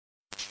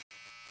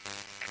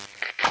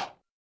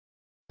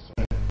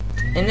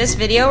In this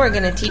video, we're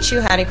going to teach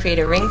you how to create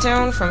a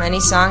ringtone from any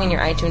song in your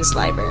iTunes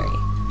library.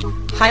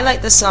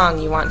 Highlight the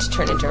song you want to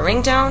turn into a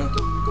ringtone,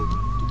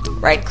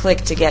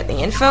 right-click to get the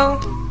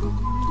info,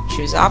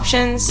 choose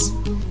Options,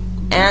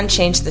 and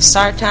change the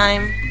start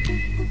time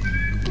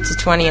to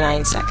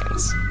 29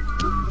 seconds.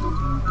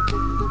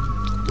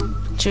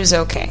 Choose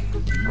OK.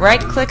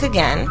 Right-click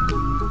again,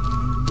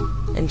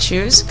 and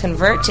choose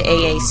Convert to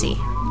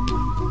AAC.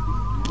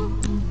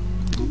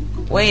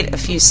 Wait a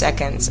few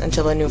seconds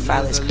until a new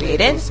file is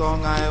created.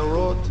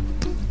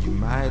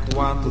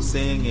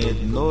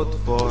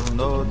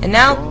 And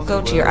now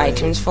go to your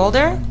iTunes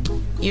folder,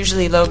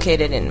 usually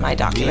located in My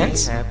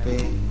Documents.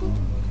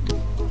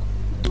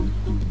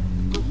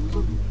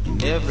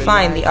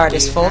 Find the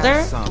artist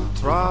folder,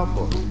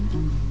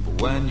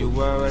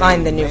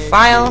 find the new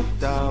file,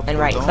 and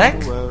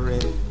right-click.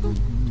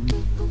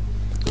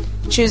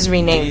 Choose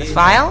Rename the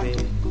file,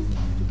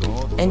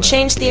 and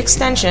change the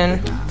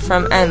extension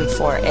from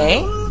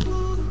M4A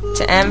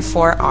to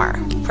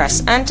M4R.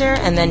 Press Enter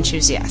and then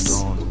choose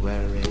Yes.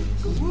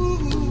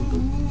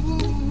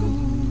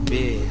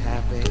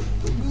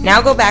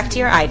 Now go back to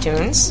your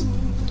iTunes,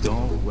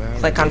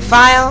 click on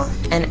File,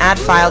 and Add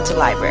File to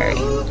Library.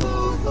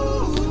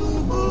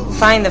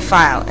 Find the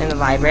file in the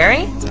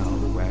library.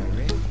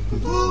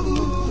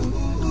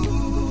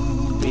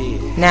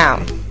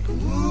 Now,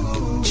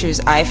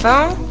 choose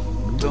iPhone.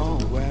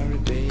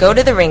 Go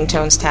to the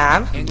Ringtones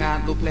tab,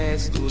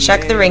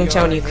 check the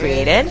ringtone you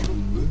created,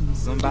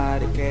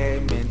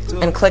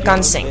 and click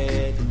on Sync.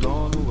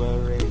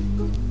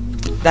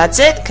 That's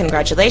it.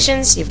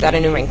 Congratulations, you've got a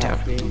new ringtone.